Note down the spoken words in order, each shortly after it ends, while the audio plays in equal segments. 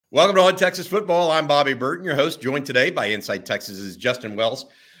Welcome to On Texas Football. I'm Bobby Burton, your host, joined today by Inside Texas's Justin Wells.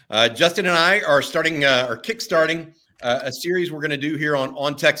 Justin and I are kickstarting a series we're going to do here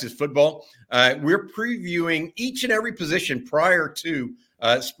on Texas Football. We're previewing each and every position prior to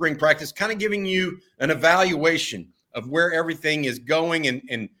spring practice, kind of giving you an evaluation of where everything is going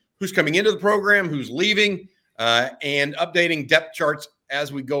and who's coming into the program, who's leaving, and updating depth charts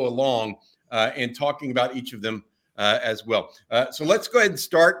as we go along and talking about each of them as well. So let's go ahead and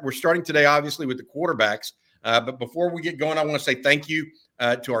start. We're starting today, obviously, with the quarterbacks. But before we get going, I want to say thank you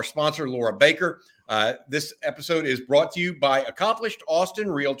to our sponsor, Laura Baker. This episode is brought to you by accomplished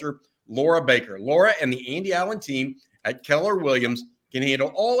Austin realtor, Laura Baker. Laura and the Andy Allen team at Keller Williams can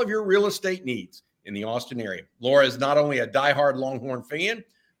handle all of your real estate needs in the Austin area. Laura is not only a diehard Longhorn fan,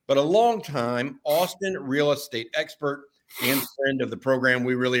 but a longtime Austin real estate expert and friend of the program.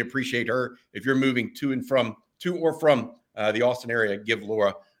 We really appreciate her. If you're moving to or from the Austin area, give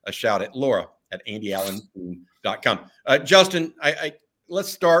Laura a shout at Laura at andyallen.com. Justin, let's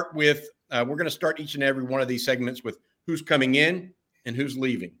start with, we're going to start each and every one of these segments with who's coming in and who's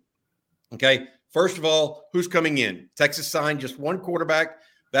leaving. Okay. First of all, who's coming in? Texas signed just one quarterback.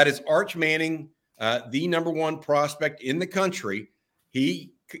 That is Arch Manning, the number one prospect in the country.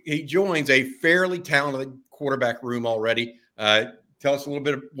 He joins a fairly talented quarterback room already. Tell us a little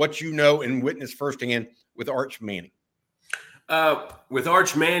bit of what you know and witnessed firsthand with Arch Manning. With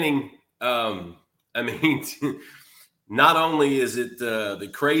Arch Manning, not only is it the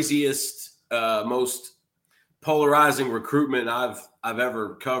craziest, most polarizing recruitment I've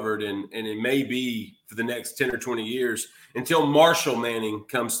ever covered, and it may be for the next 10 or 20 years until Marshall Manning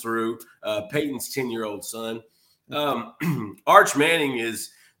comes through, Peyton's 10-year-old son. Arch Manning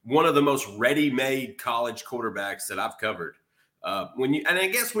is one of the most ready-made college quarterbacks that I've covered. When you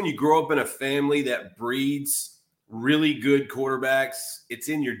grow up in a family that breeds really good quarterbacks, it's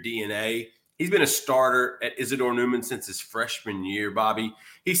in your DNA. He's been a starter at Isidore Newman since his freshman year, Bobby.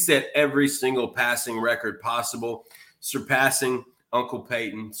 He set every single passing record possible, surpassing Uncle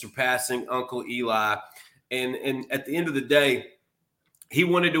Peyton, surpassing Uncle Eli. And at the end of the day, he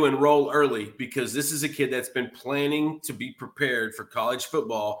wanted to enroll early because this is a kid that's been planning to be prepared for college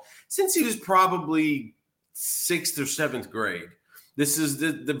football since he was probably 6th or 7th grade. This is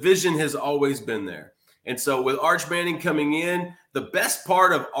the vision has always been there. And so with Arch Manning coming in, the best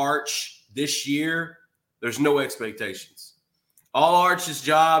part of Arch this year, there's no expectations. All Arch's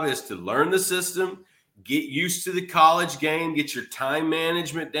job is to learn the system, get used to the college game, get your time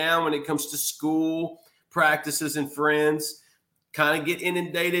management down when it comes to school, practices, and friends, kind of get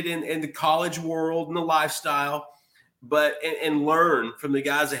inundated in the college world and the lifestyle, and learn from the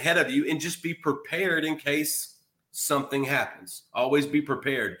guys ahead of you and just be prepared in case something happens. Always be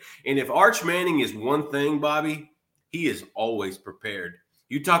prepared. And if Arch Manning is one thing, Bobby, he is always prepared.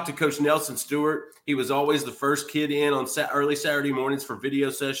 You talk to Coach Nelson Stewart, he was always the first kid in on early Saturday mornings for video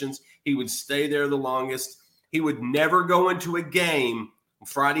sessions. He would stay there the longest. He would never go into a game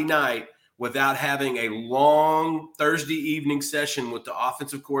Friday night without having a long Thursday evening session with the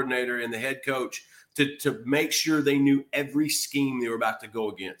offensive coordinator and the head coach to make sure they knew every scheme they were about to go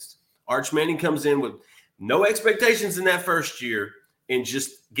against. Arch Manning comes in with no expectations in that first year and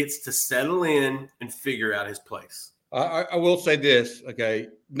just gets to settle in and figure out his place. I will say this, okay,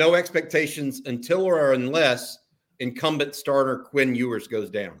 no expectations until or unless incumbent starter Quinn Ewers goes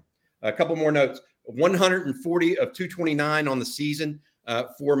down. A couple more notes. 140 of 229 on the season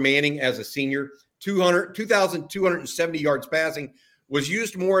for Manning as a senior. 2,270 yards passing. Was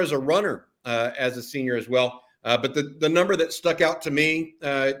used more as a runner as a senior as well. But the number that stuck out to me,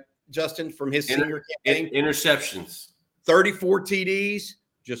 Justin, from his senior campaign, interceptions, 34 TDs,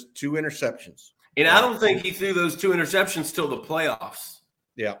 just 2 interceptions. And I don't think he threw those 2 interceptions till the playoffs.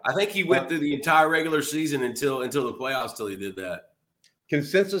 Yeah. I think he went through the entire regular season until the playoffs till he did that.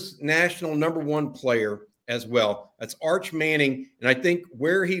 Consensus national number 1 player as well. That's Arch Manning. And I think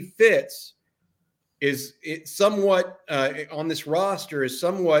where he fits is it somewhat on this roster is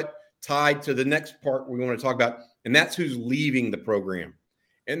somewhat tied to the next part we want to talk about. And that's who's leaving the program.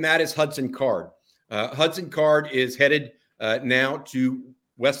 And that is Hudson Card. Hudson Card is headed now to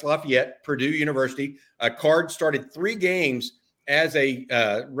West Lafayette, Purdue University. Card started 3 games as a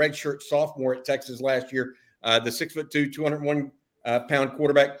redshirt sophomore at Texas last year. The 6'2", 201-pound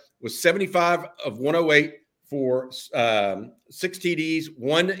quarterback was 75 of 108 for 6 TDs,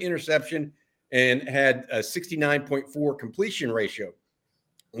 1 interception, and had a 69.4 completion ratio.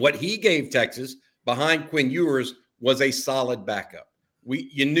 What he gave Texas behind Quinn Ewers was a solid backup.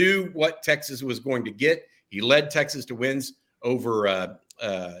 You knew what Texas was going to get. He led Texas to wins over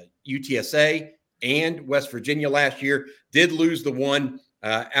UTSA and West Virginia last year. Did lose the one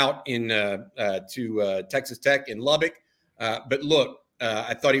out in to Texas Tech in Lubbock. But look,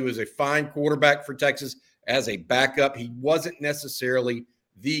 I thought he was a fine quarterback for Texas as a backup. He wasn't necessarily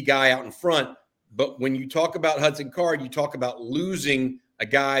the guy out in front. But when you talk about Hudson Card, you talk about losing a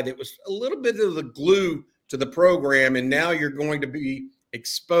guy that was a little bit of the glue to the program, and now you're going to be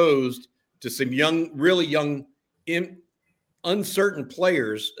exposed to some young, really young, uncertain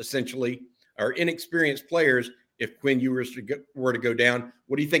players, essentially, or inexperienced players. If Quinn Ewers were to go down,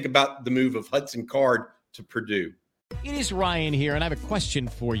 what do you think about the move of Hudson Card to Purdue? It is Ryan here, and I have a question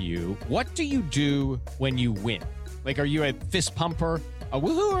for you. What do you do when you win? Like, are you a fist pumper, a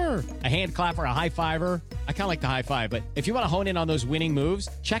woo-hooer, a hand clapper, a high fiver? I kind of like the high five, but if you want to hone in on those winning moves,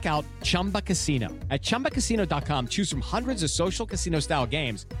 check out Chumba Casino. At ChumbaCasino.com, choose from hundreds of social casino-style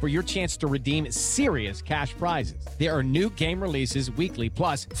games for your chance to redeem serious cash prizes. There are new game releases weekly,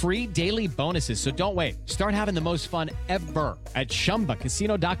 plus free daily bonuses. So don't wait. Start having the most fun ever at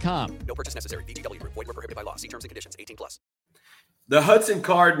ChumbaCasino.com. No purchase necessary. VGW. Void where prohibited by law. See terms and conditions. 18+. The Hudson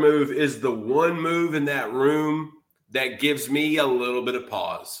Card move is the one move in that room that gives me a little bit of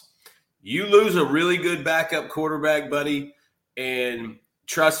pause. You lose a really good backup quarterback, buddy, and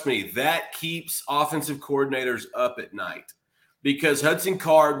trust me, that keeps offensive coordinators up at night because Hudson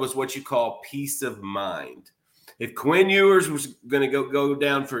Card was what you call peace of mind. If Quinn Ewers was going to go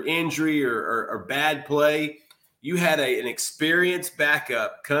down for injury or bad play, you had an experienced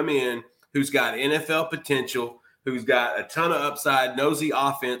backup come in who's got NFL potential, who's got a ton of upside, knows the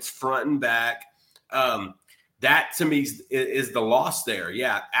offense front and back. That, to me, is the loss there.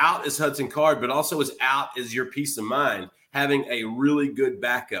 Yeah, out is Hudson Card, but also as out is your peace of mind, having a really good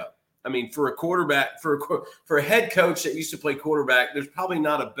backup. I mean, for a quarterback, for a head coach that used to play quarterback, there's probably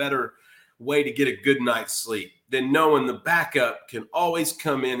not a better way to get a good night's sleep than knowing the backup can always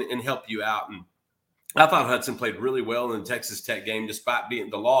come in and help you out. And I thought Hudson played really well in the Texas Tech game, despite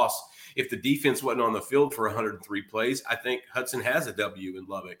being the loss. If the defense wasn't on the field for 103 plays, I think Hudson has a W in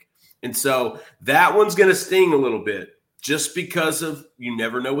Lubbock. And so that one's going to sting a little bit just because of you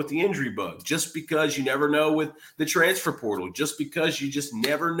never know with the injury bug, just because you never know with the transfer portal, just because you just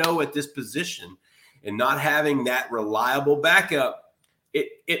never know at this position. And not having that reliable backup,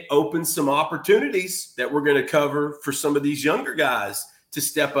 it opens some opportunities that we're going to cover for some of these younger guys to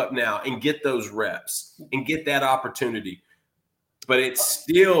step up now and get those reps and get that opportunity. But it's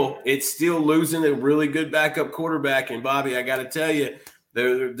still losing a really good backup quarterback. And Bobby, I got to tell you,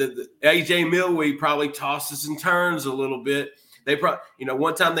 the AJ Milwee probably tosses and turns a little bit. They probably,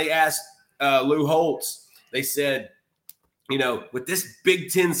 one time they asked Lou Holtz, they said, with this Big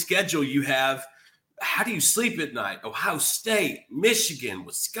Ten schedule you have, how do you sleep at night? Ohio State, Michigan,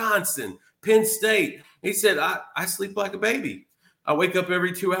 Wisconsin, Penn State. He said, I sleep like a baby. I wake up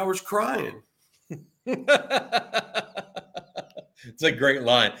every 2 hours crying. It's a great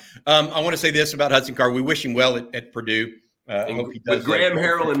line. I want to say this about Hudson Card. We wish him well at Purdue. I hope he does. With Graham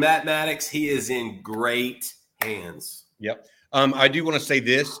Harrell and Matt Maddox, he is in great hands. Yep. I do want to say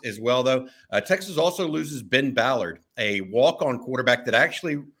this as well, though. Texas also loses Ben Ballard, a walk-on quarterback that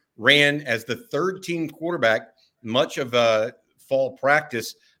actually ran as the third-team quarterback much of fall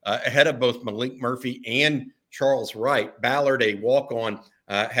practice ahead of both Malik Murphy and Charles Wright. Ballard, a walk-on,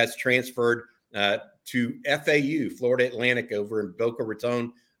 has transferred to FAU, Florida Atlantic, over in Boca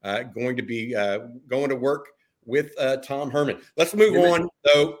Raton, going to be going to work with Tom Herman. Let's move on,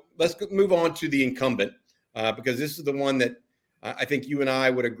 though. Let's move on to the incumbent because this is the one that I think you and I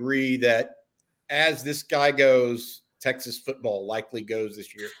would agree that as this guy goes, Texas football likely goes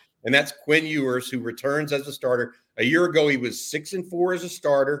this year. And that's Quinn Ewers, who returns as a starter. A year ago, he was 6-4 as a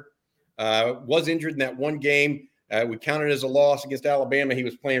starter, was injured in that one game. We counted as a loss against Alabama. He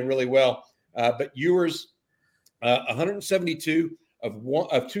was playing really well. But Ewers, 172 of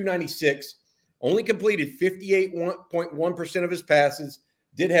 296, only completed 58.1% of his passes,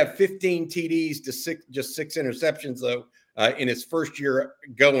 did have 15 TDs to just six interceptions, though, in his first year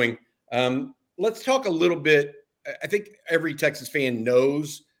going. Let's talk a little bit. I think every Texas fan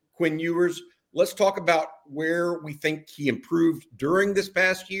knows Quinn Ewers. Let's talk about where we think he improved during this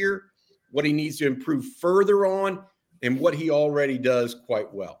past year, what he needs to improve further on, and what he already does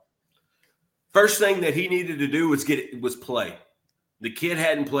quite well. First thing that he needed to do was play. The kid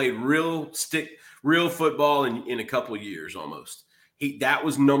hadn't played real football in a couple of years almost. That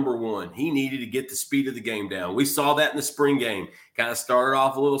was number one. He needed to get the speed of the game down. We saw that in the spring game. Kind of started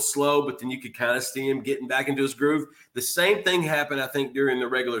off a little slow, but then you could kind of see him getting back into his groove. The same thing happened, I think, during the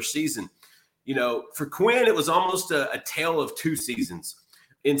regular season. For Quinn, it was almost a tale of two seasons.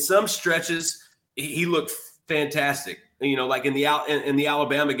 In some stretches, he looked fantastic. Like in the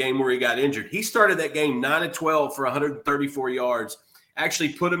Alabama game where he got injured. He started that game 9-12 for 134 yards actually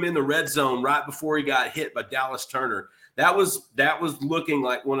put him in the red zone right before he got hit by Dallas Turner. That was looking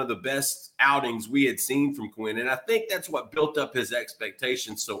like one of the best outings we had seen from Quinn. And I think that's what built up his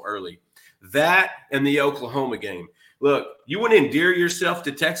expectations so early. That and the Oklahoma game. Look, you want to endear yourself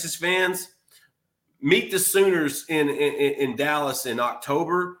to Texas fans? Meet the Sooners in Dallas in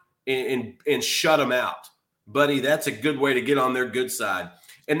October and shut them out. Buddy, that's a good way to get on their good side.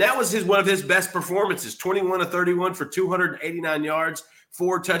 And that was one of his best performances, 21 of 31 for 289 yards,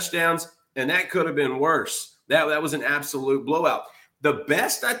 4 touchdowns, and that could have been worse. That was an absolute blowout. The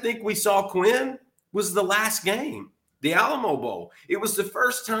best I think we saw Quinn was the last game, the Alamo Bowl. It was the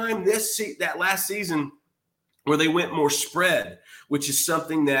first time that last season where they went more spread, which is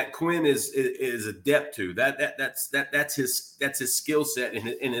something that Quinn is adept to. That's his skill set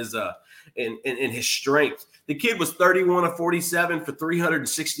and his strength. The kid was 31 of 47 for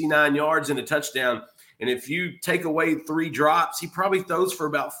 369 yards and a touchdown. And if you take away 3 drops, he probably throws for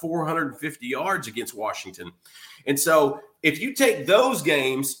about 450 yards against Washington. And so if you take those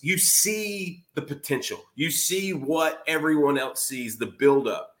games, you see the potential. You see what everyone else sees, the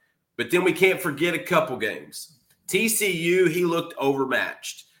buildup. But then we can't forget a couple games. TCU, he looked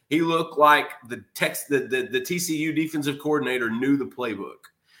overmatched. He looked like the TCU defensive coordinator knew the playbook.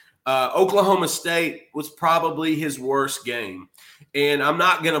 Oklahoma State was probably his worst game. And I'm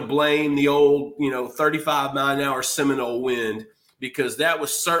not going to blame the old, 35-mile-an-hour Seminole wind, because that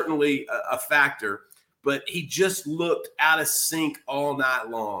was certainly a factor. But he just looked out of sync all night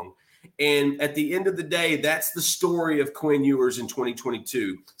long. And at the end of the day, that's the story of Quinn Ewers in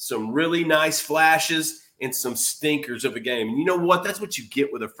 2022. Some really nice flashes and some stinkers of a game. And you know what? That's what you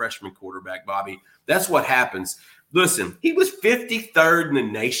get with a freshman quarterback, Bobby. That's what happens. Listen, he was 53rd in the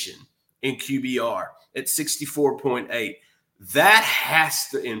nation in QBR at 64.8. That has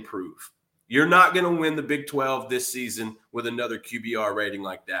to improve. You're not going to win the Big 12 this season with another QBR rating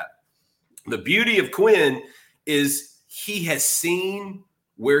like that. The beauty of Quinn is he has seen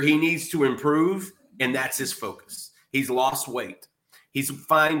where he needs to improve, and that's his focus. He's lost weight. He's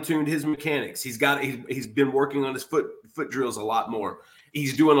fine-tuned his mechanics. He's been working on his foot drills a lot more.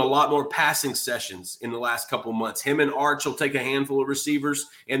 He's doing a lot more passing sessions in the last couple months. Him and Arch will take a handful of receivers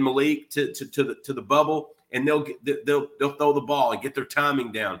and Malik to the bubble, and they'll throw the ball and get their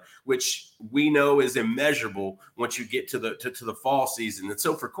timing down, which we know is immeasurable once you get to the fall season. And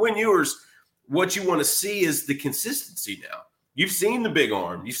so for Quinn Ewers, what you want to see is the consistency now. You've seen the big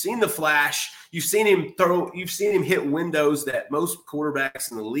arm. You've seen the flash. You've seen him throw. You've seen him hit windows that most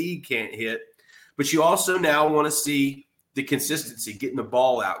quarterbacks in the league can't hit. But you also now want to see the consistency, getting the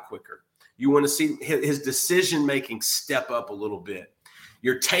ball out quicker. You want to see his decision-making step up a little bit.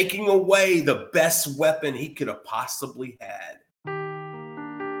 You're taking away the best weapon he could have possibly had.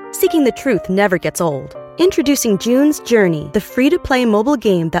 Seeking the truth never gets old. Introducing June's Journey, the free-to-play mobile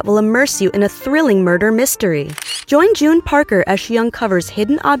game that will immerse you in a thrilling murder mystery. Join June Parker as she uncovers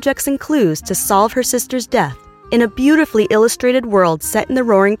hidden objects and clues to solve her sister's death in a beautifully illustrated world set in the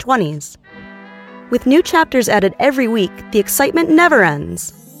Roaring '20s. With new chapters added every week, the excitement never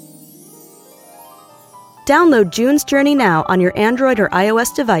ends. Download June's Journey now on your Android or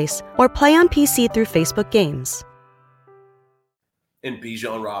iOS device, or play on PC through Facebook Games. And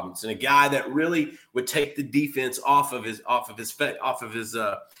Bijan Robinson, a guy that really would take the defense off of his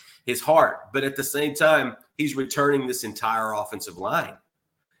heart, but at the same time, he's returning this entire offensive line,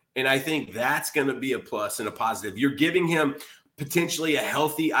 and I think that's going to be a plus and a positive. You're giving him potentially a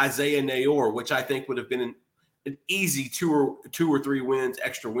healthy Isaiah Nayor, which I think would have been an easy two or three wins,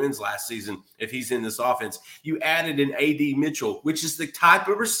 extra wins last season if he's in this offense. You added an A.D. Mitchell, which is the type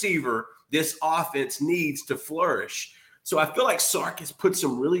of receiver this offense needs to flourish. So I feel like Sark has put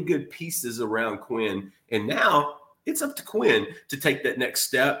some really good pieces around Quinn, and now it's up to Quinn to take that next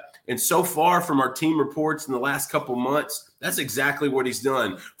step. And so far from our team reports in the last couple months, that's exactly what he's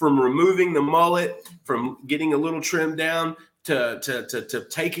done. From removing the mullet, from getting a little trimmed down, to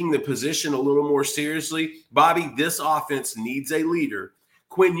taking the position a little more seriously. Bobby, this offense needs a leader.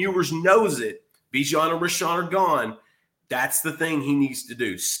 Quinn Ewers knows it. Bijan and Rashawn are gone. That's the thing he needs to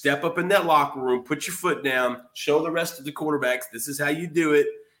do. Step up in that locker room, put your foot down, show the rest of the quarterbacks this is how you do it,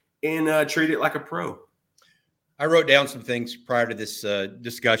 and treat it like a pro. I wrote down some things prior to this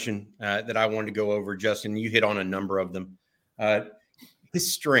discussion that I wanted to go over. Justin, you hit on a number of them.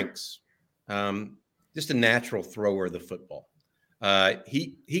 His strengths, just a natural thrower of the football.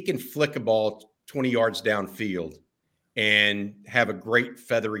 He can flick a ball 20 yards downfield and have a great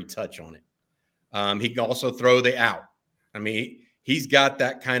feathery touch on it. He can also throw the out. I mean, he's got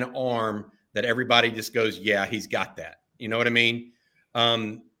that kind of arm that everybody just goes, yeah, he's got that. You know what I mean?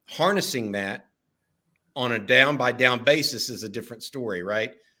 Harnessing that on a down-by-down basis is a different story,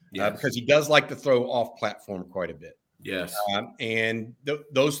 right? Yes. Because he does like to throw off platform quite a bit. Yes. And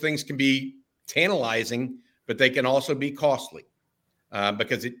those things can be tantalizing, but they can also be costly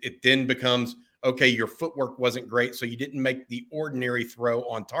because it then becomes, okay, your footwork wasn't great, so you didn't make the ordinary throw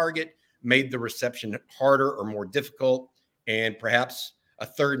on target, made the reception harder or more difficult, and perhaps a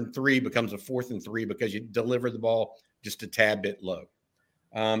 3rd and 3 becomes a 4th and 3 because you delivered the ball just a tad bit low.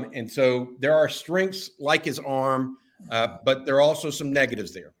 And so there are strengths like his arm, but there are also some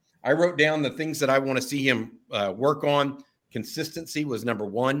negatives there. I wrote down the things that I want to see him work on. Consistency was number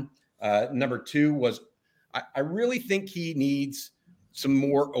 1. Number 2 was I really think he needs some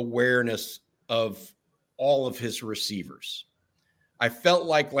more awareness of all of his receivers. I felt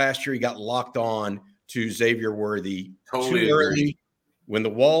like last year he got locked on to Xavier Worthy too early. When the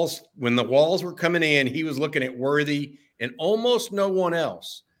walls were coming in, he was looking at Worthy and almost no one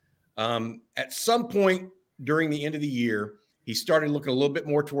else. At some point during the end of the year, he started looking a little bit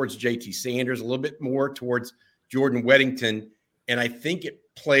more towards JT Sanders, a little bit more towards Jordan Weddington, and I think it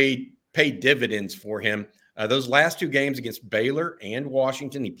paid dividends for him. Those last 2 games against Baylor and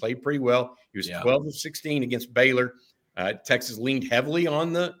Washington, he played pretty well. He was 12 of 16 against Baylor. Texas leaned heavily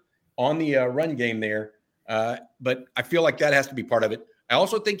on the run game there, but I feel like that has to be part of it. I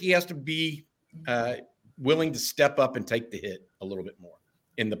also think he has to be willing to step up and take the hit a little bit more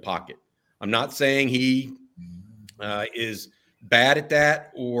in the pocket. I'm not saying he is bad at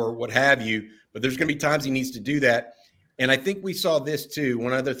that or what have you, but there's going to be times he needs to do that. And I think we saw this too.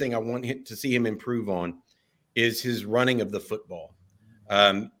 One other thing I want to see him improve on is his running of the football.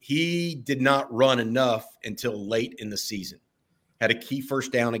 He did not run enough until late in the season. Had a key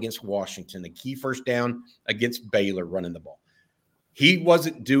first down against Washington, a key first down against Baylor running the ball. He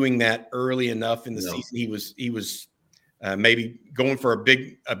wasn't doing that early enough in the season. He was maybe going for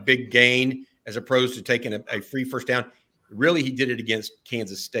a big gain as opposed to taking a free first down. Really, he did it against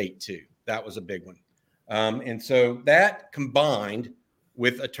Kansas State too. That was a big one. And so that combined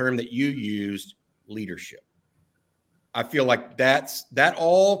with a term that you used, leadership. I feel like that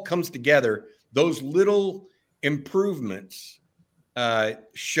all comes together. Those little improvements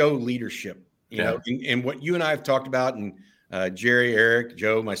show leadership, you know, and what you and I have talked about, and Jerry, Eric,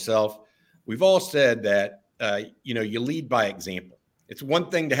 Joe, myself, we've all said that, you lead by example. It's one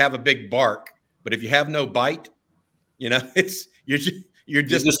thing to have a big bark, but if you have no bite, you're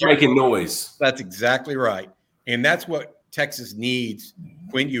just making noise. That's exactly right. And that's what Texas needs.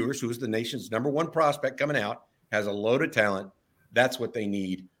 Quinn Ewers, who is the nation's #1 prospect coming out, has a load of talent. That's what they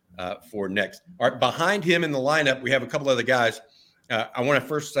need for next. All right, behind him in the lineup, we have a couple other guys. I want to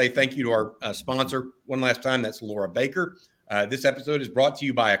first say thank you to our sponsor one last time. That's Laura Baker. This episode is brought to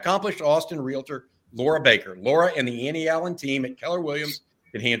you by accomplished Austin realtor Laura Baker. Laura and the Andy Allen team at Keller Williams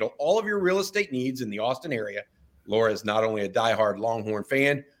can handle all of your real estate needs in the Austin area. Laura is not only a diehard Longhorn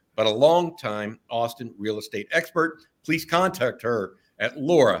fan, but a longtime Austin real estate expert. Please contact her at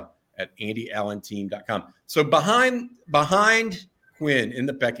laura@andyallenteam.com. So behind Quinn in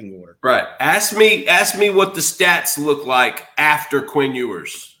the pecking order. Right. Ask me what the stats look like after Quinn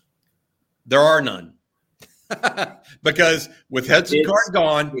Ewers. There are none. Because with Hudson Card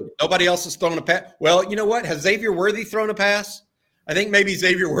gone, nobody else has thrown a pass. Well, you know what? Has Xavier Worthy thrown a pass? I think maybe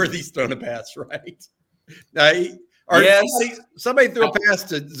Xavier Worthy's thrown a pass, right? Yes. Somebody threw a pass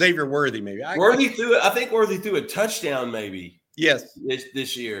to Xavier Worthy, maybe. I think Worthy threw a touchdown, maybe. Yes.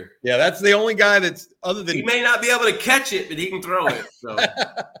 This year. Yeah, that's the only guy that's other than – he may not be able to catch it, but he can throw it. So.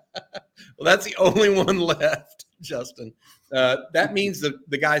 Well, that's the only one left, Justin. That means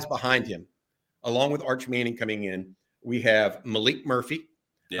the guys behind him, along with Arch Manning coming in, we have Malik Murphy,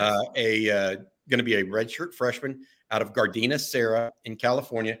 yes. Going to be a redshirt freshman out of Gardena Serra in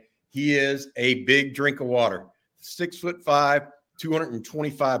California. He is a big drink of water, 6'5",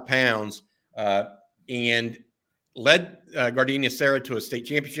 225 pounds, and led Gardena Serra to a state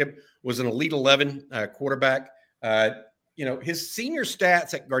championship, was an Elite 11 quarterback. His senior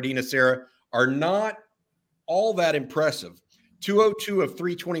stats at Gardena Serra are not all that impressive. 202 of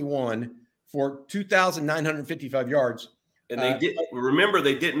 321 for 2,955 yards. And they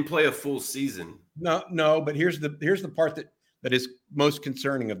didn't play a full season. No, but here's the part that is most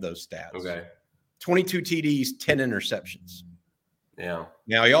concerning of those stats. Okay. 22 TDs, 10 interceptions. Yeah.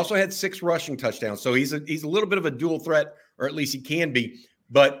 Now he also had 6 rushing touchdowns, so he's a little bit of a dual threat, or at least he can be.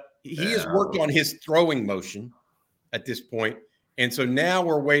 But he has worked on his throwing motion at this point, and so now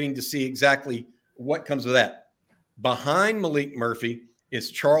we're waiting to see exactly what comes of that. Behind Malik Murphy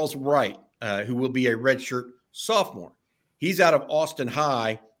is Charles Wright, who will be a redshirt sophomore. He's out of Austin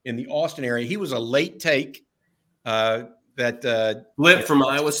High in the Austin area. He was a late take flipped from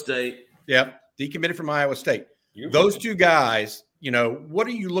Iowa State. Yep. decommitted from Iowa State. Those two guys, what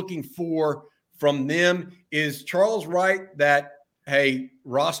are you looking for from them? Is Charles Wright that, hey,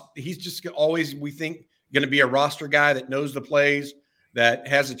 Ross, he's just always, we think, going to be a roster guy that knows the plays, that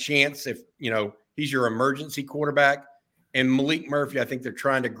has a chance if, he's your emergency quarterback? And Malik Murphy, I think they're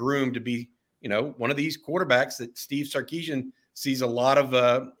trying to groom to be, one of these quarterbacks that Steve Sarkisian sees a lot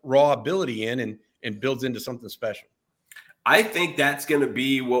of raw ability in and builds into something special. I think that's going to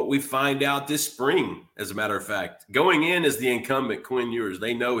be what we find out this spring, as a matter of fact. Going in as the incumbent, Quinn Ewers,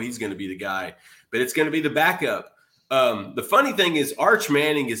 they know he's going to be the guy, but it's going to be the backup. The funny thing is Arch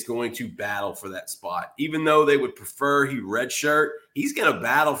Manning is going to battle for that spot. Even though they would prefer he redshirt, he's going to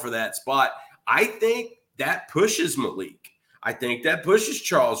battle for that spot. I think that pushes Malik. I think that pushes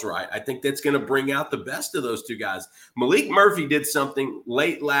Charles Wright. I think that's going to bring out the best of those two guys. Malik Murphy did something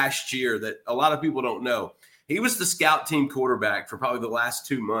late last year that a lot of people don't know. He was the scout team quarterback for probably the last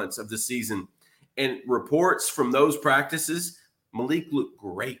 2 months of the season. And reports from those practices, Malik looked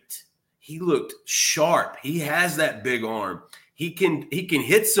great. He looked sharp. He has that big arm. He can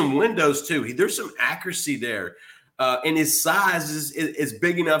hit some windows too. There's some accuracy there. And his size is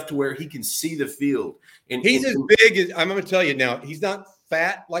big enough to where he can see the field. And he's as big as, I'm going to tell you now, he's not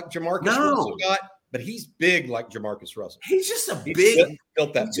fat like Jamarcus Russell got, but he's big like Jamarcus Russell. He's just a big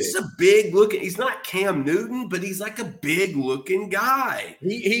looking. He's not Cam Newton, but he's like a big looking guy.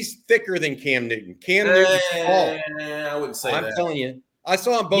 He's thicker than Cam Newton. Cam Newton's tall. I wouldn't say that. I'm telling you. I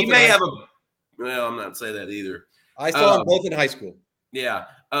saw him both. He may have well, I'm not saying that either. I saw them both in high school. Yeah.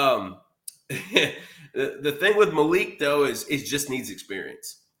 The thing with Malik, though, is it just needs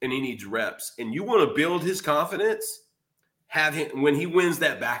experience and he needs reps. And you want to build his confidence, have him when he wins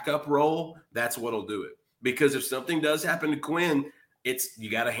that backup role, that's what'll do it. Because if something does happen to Quinn, you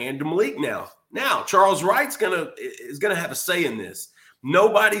got to hand to Malik now. Now, Charles Wright's is gonna have a say in this.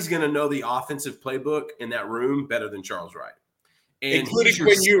 Nobody's gonna know the offensive playbook in that room better than Charles Wright. And including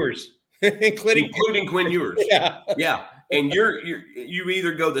Quinn Ewers. including Quinn Ewers. Yeah. And you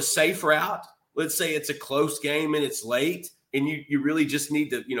either go the safe route. Let's say it's a close game and it's late, and you really just need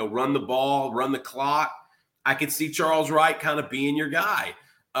to, run the ball, run the clock. I could see Charles Wright kind of being your guy.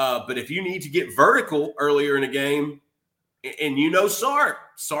 But if you need to get vertical earlier in a game, and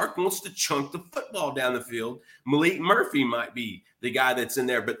Sark wants to chunk the football down the field, Malik Murphy might be the guy that's in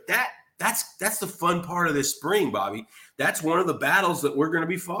there. But that's the fun part of this spring, Bobby. That's one of the battles that we're going to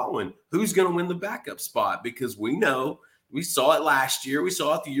be following. Who's going to win the backup spot? Because we know we saw it last year, we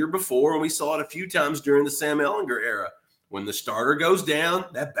saw it the year before, and we saw it a few times during the Sam Ehlinger era. When the starter goes down,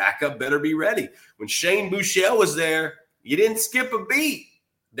 that backup better be ready. When Shane Buechele was there, you didn't skip a beat.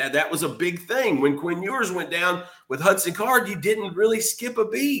 That was a big thing. When Quinn Ewers went down with Hudson Card, you didn't really skip a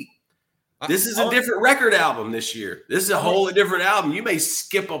beat. This is a different record album this year. This is a whole different album. You may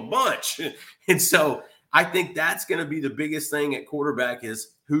skip a bunch. And so I think that's going to be the biggest thing at quarterback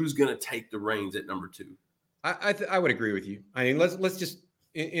is who's going to take the reins at number 2. I would agree with you. I mean, let's just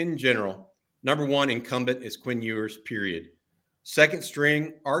in general, number 1 incumbent is Quinn Ewers, period. Second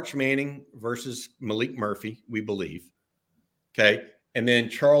string, Arch Manning versus Malik Murphy, we believe. Okay. And then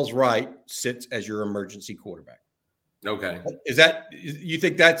Charles Wright sits as your emergency quarterback. Okay. You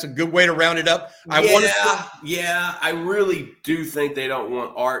think that's a good way to round it up? I really do think they don't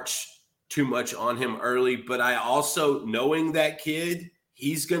want Arch too much on him early, but I also, knowing that kid,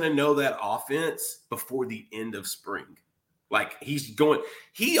 he's going to know that offense before the end of spring. Like he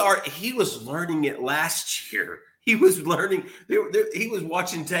was learning it last year. He was learning, he was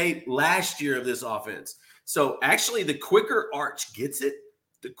watching tape last year of this offense. So actually the quicker Arch gets it,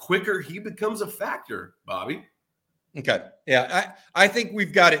 the quicker he becomes a factor, Bobby. Okay. Yeah. I think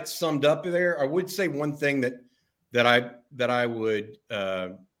we've got it summed up there. I would say one thing that I would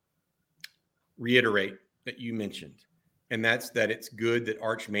reiterate that you mentioned, and that's that it's good that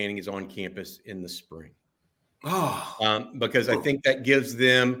Arch Manning is on campus in the spring. Because I think that gives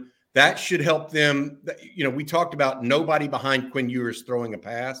them, that should help them. We talked about nobody behind Quinn Ewers throwing a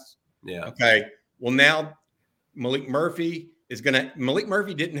pass. Yeah. Okay. Well, now Malik Murphy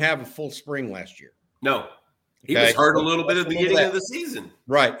didn't have a full spring last year. No. He was hurt a little bit at the beginning of the season.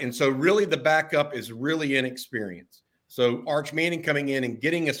 Right. And so really the backup is really inexperienced. So Arch Manning coming in and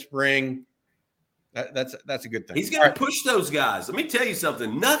getting a spring, that's a good thing. He's going to push those guys. Let me tell you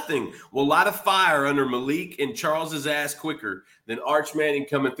something. Nothing will light a fire under Malik and Charles's ass quicker than Arch Manning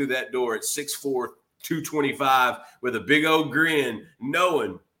coming through that door at 6'4", 225 with a big old grin,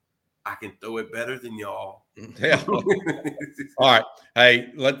 knowing I can throw it better than y'all. Yeah. All right.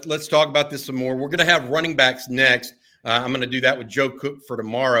 Hey, let's talk about this some more. We're going to have running backs next. I'm going to do that with Joe Cook for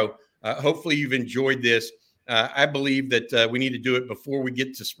tomorrow. Hopefully you've enjoyed this. I believe that we need to do it before we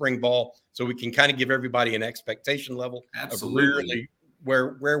get to spring ball so we can kind of give everybody an expectation level Absolutely. of really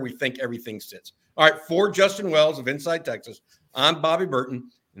where we think everything sits. All right, for Justin Wells of Inside Texas, I'm Bobby Burton,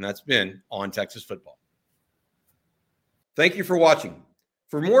 and that's been On Texas Football. Thank you for watching.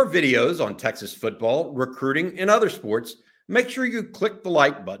 For more videos on Texas football, recruiting, and other sports, make sure you click the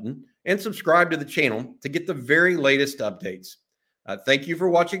like button and subscribe to the channel to get the very latest updates. Thank you for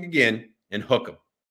watching again, and hook 'em.